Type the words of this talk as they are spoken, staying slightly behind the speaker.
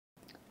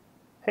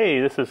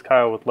Hey, this is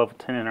Kyle with Level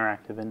 10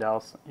 Interactive in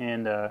Dallas,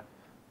 and one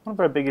of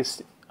our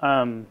biggest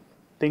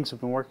things we've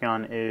been working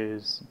on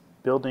is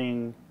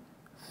building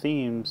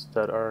themes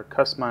that are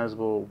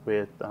customizable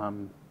with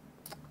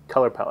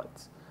color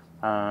palettes.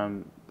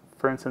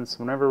 For instance,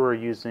 whenever we're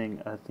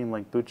using a theme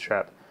like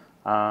Bootstrap,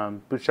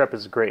 Bootstrap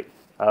is great.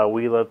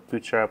 We love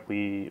Bootstrap.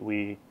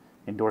 We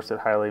endorse it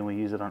highly, and we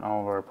use it on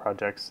all of our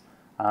projects,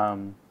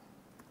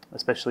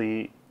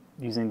 especially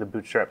using the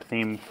Bootstrap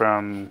theme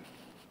from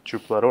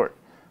Drupal.org.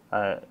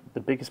 The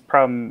biggest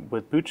problem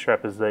with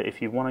Bootstrap is that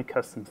if you want a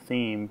custom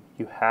theme,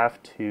 you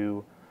have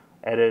to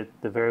edit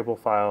the variable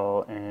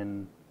file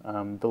and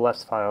the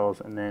LESS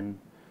files and then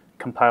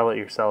compile it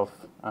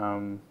yourself.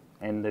 And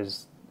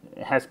it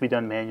has to be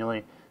done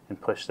manually and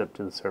pushed up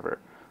to the server.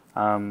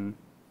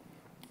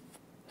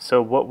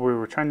 So what we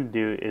were trying to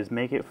do is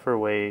make it for a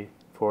way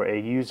for a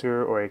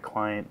user or a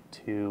client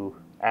to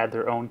add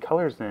their own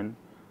colors in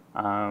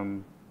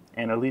and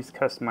at least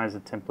customize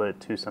the template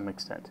to some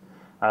extent.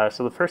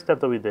 So the first step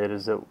that we did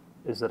is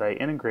that I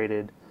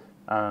integrated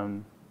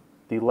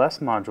the LESS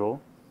module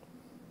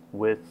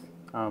with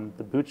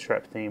the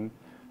Bootstrap theme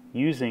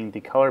using the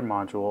color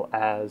module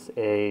as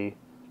a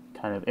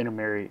kind of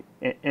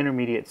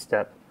intermediate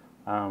step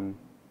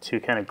to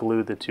kind of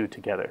glue the two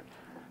together.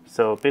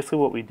 So basically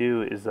what we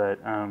do is that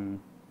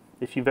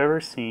if you've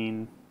ever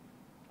seen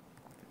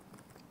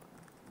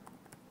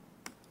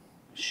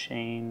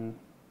Shane,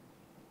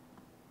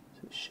 is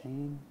it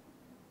Shane?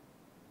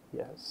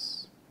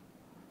 Yes.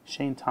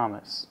 Shane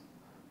Thomas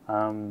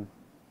from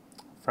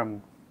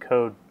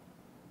Code,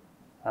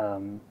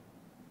 from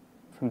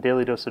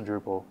Daily Dose of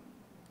Drupal.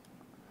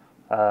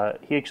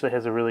 He actually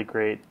has a really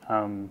great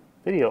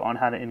video on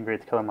how to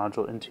integrate the color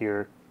module into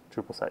your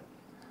Drupal site.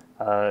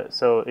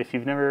 So if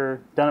you've never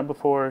done it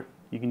before,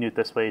 you can do it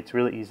this way. It's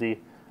really easy.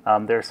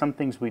 There are some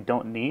things we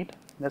don't need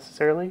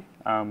necessarily,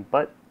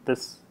 but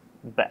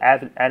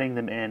adding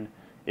them in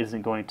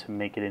isn't going to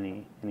make it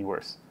any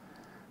worse.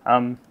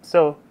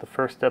 So the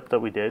first step that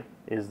we did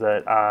is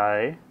that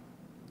I,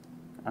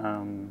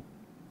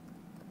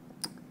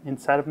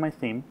 inside of my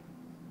theme,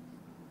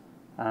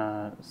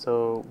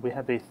 so we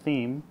have a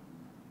theme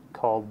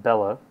called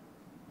Bella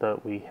that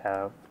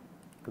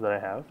I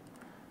have,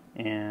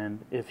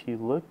 and if you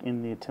look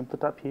in the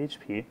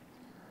template.php,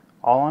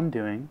 all I'm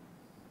doing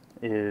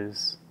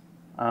is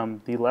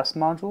the LESS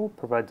module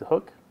provides a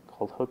hook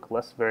called hook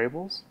LESS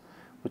variables,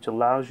 which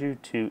allows you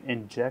to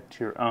inject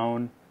your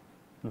own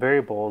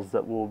variables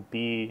that will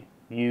be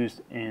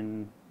used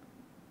in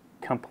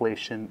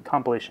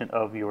compilation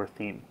of your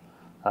theme,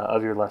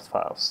 of your LESS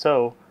files.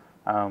 So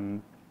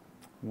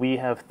we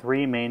have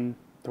three main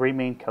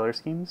color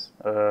schemes,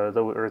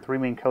 or three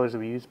main colors that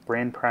we use: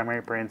 brand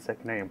primary, brand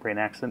secondary, and brand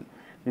accent.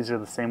 These are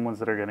the same ones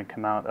that are going to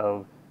come out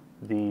of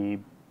the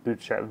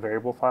Bootstrap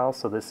variable file.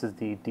 So this is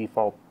the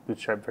default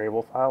Bootstrap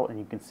variable file, and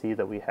you can see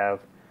that we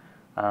have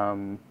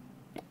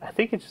I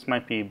think it just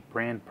might be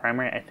brand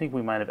primary. I think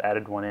we might have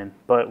added one in,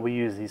 but we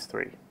use these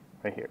three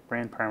right here: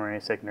 brand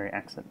primary, secondary,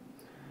 accent.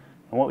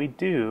 And what we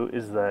do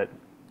is that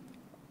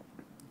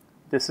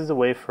this is a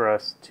way for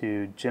us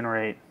to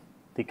generate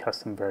the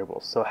custom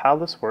variables. So how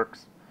this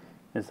works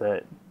is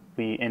that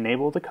we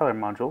enable the color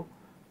module,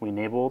 we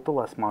enable the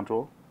LESS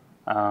module,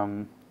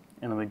 and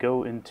then we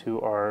go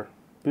into our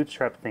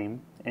Bootstrap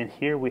theme, and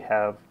here we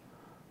have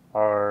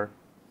our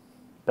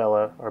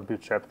Bella, our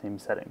Bootstrap theme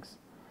settings.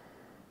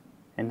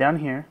 And down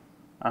here,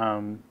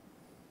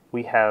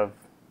 we have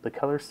the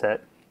color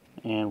set,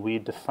 and we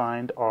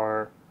defined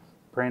our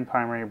brand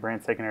primary,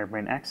 brand secondary,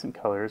 brand accent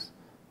colors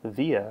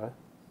via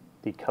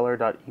the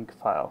color.inc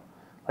file.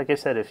 Like I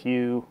said, if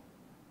you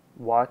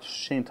watch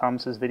Shane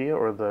Thomas's video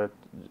or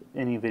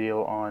any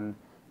video on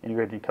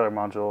integrating color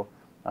module,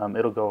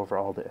 it'll go over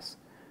all this.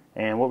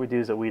 And what we do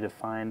is that we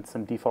define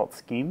some default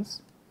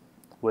schemes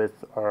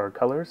with our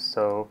colors.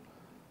 So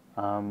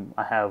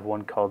I have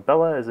one called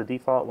Bella as a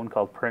default, one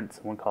called Prince,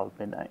 and one called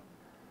Midnight.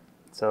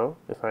 So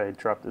if I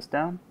drop this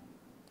down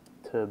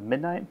to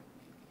Midnight,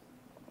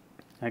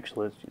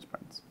 actually let's use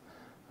Prince.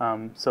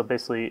 So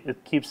basically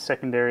it keeps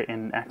secondary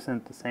and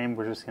accent the same.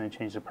 We're just going to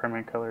change the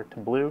primary color to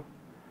blue.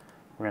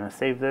 We're going to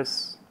save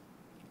this.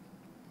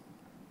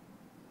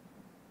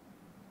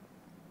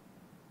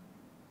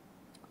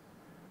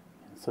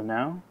 And so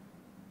now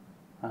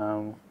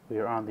we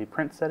are on the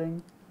print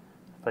setting.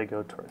 If I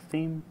go to our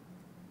theme,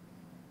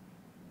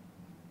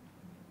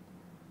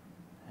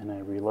 and I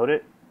reload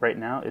it, right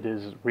now it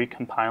is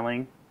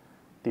recompiling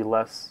the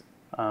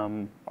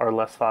our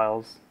LESS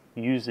files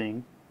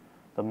using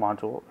the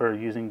module, or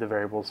using the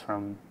variables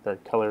from the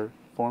color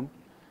form,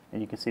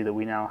 and you can see that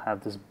we now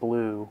have this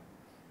blue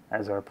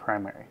as our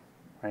primary,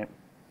 right?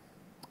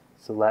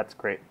 So that's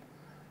great.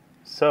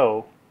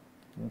 So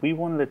we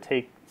wanted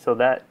to so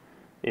that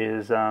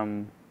is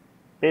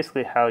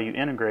basically how you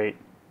integrate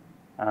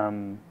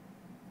the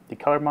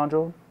color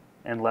module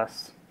and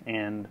LESS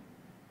and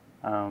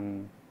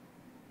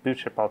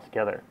Bootstrap all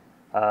together.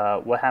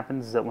 What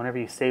happens is that whenever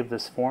you save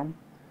this form,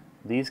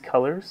 these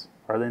colors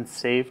are then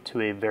saved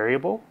to a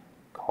variable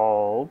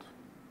called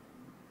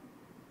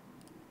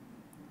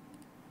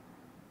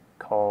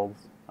called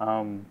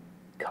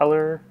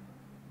color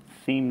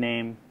theme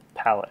name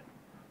palette.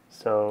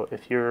 So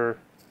if your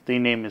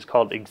theme name is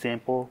called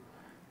example,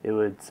 it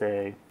would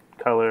say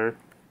color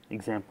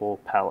example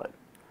palette.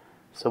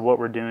 So what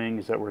we're doing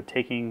is that we're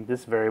taking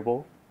this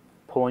variable,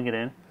 pulling it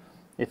in.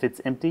 If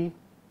it's empty,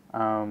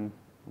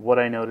 what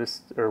I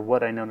noticed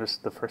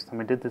the first time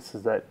I did this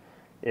is that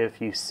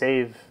if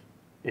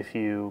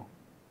you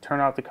turn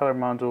off the color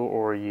module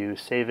or you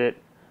save it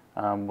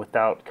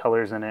without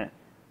colors in it,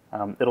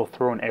 it'll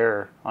throw an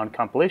error on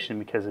compilation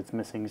because it's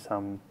missing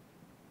some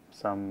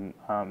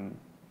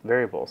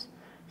variables.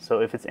 So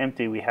if it's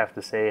empty, we have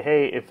to say,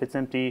 hey, if it's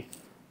empty,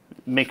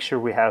 make sure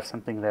we have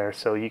something there,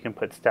 so you can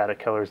put static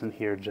colors in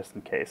here just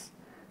in case.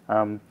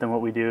 Then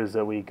what we do is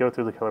that we go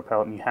through the color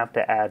palette and you have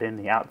to add in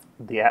the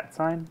 @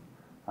 sign,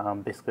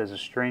 basically as a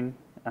string,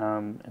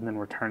 and then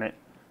return it,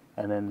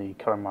 and then the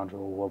color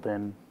module will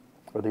then,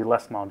 or the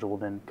LESS module will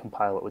then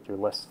compile it with your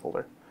LESS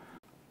folder.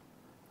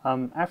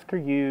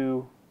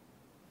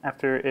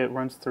 After it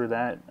runs through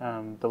that,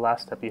 the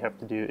last step you have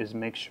to do is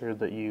make sure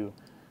that you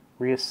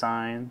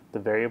reassign the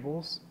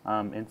variables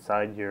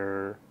inside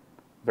your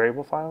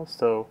variable files.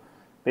 So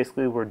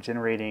basically we're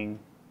generating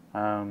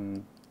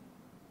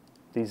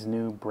these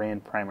new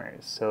brand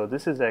primaries. So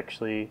this is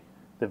actually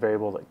the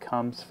variable that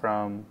comes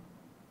from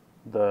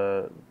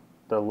the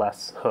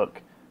LESS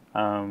hook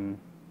that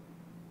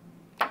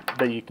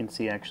you can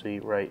see actually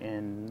right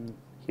in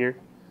here.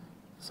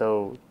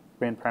 So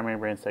brand primary,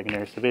 brand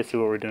secondary. So basically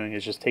what we're doing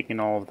is just taking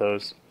all of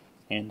those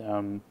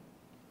and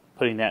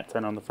putting that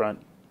sign on the front,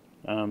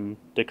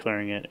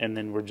 declaring it, and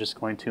then we're just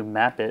going to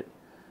map it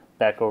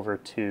back over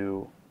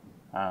to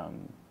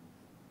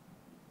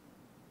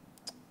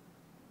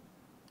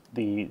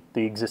the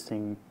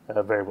existing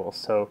variables.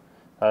 So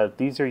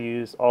these are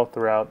used all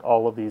throughout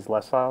all of these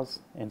LESS files,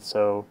 and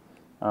so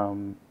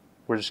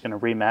we're just going to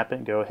remap it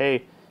and go,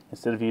 hey,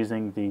 instead of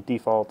using the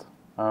default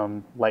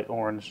light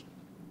orange,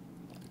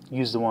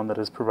 use the one that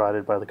is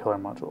provided by the color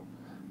module.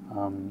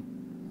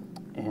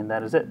 And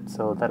that is it.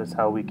 So that is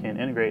how we can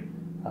integrate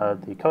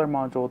the color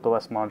module, the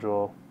LESS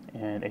module,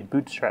 and a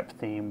Bootstrap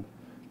theme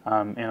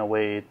in a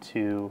way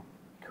to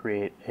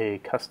create a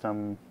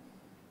custom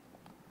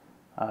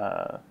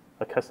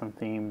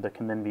theme that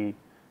can then be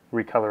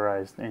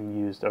recolorized and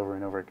used over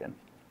and over again.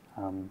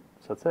 So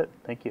that's it.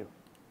 Thank you.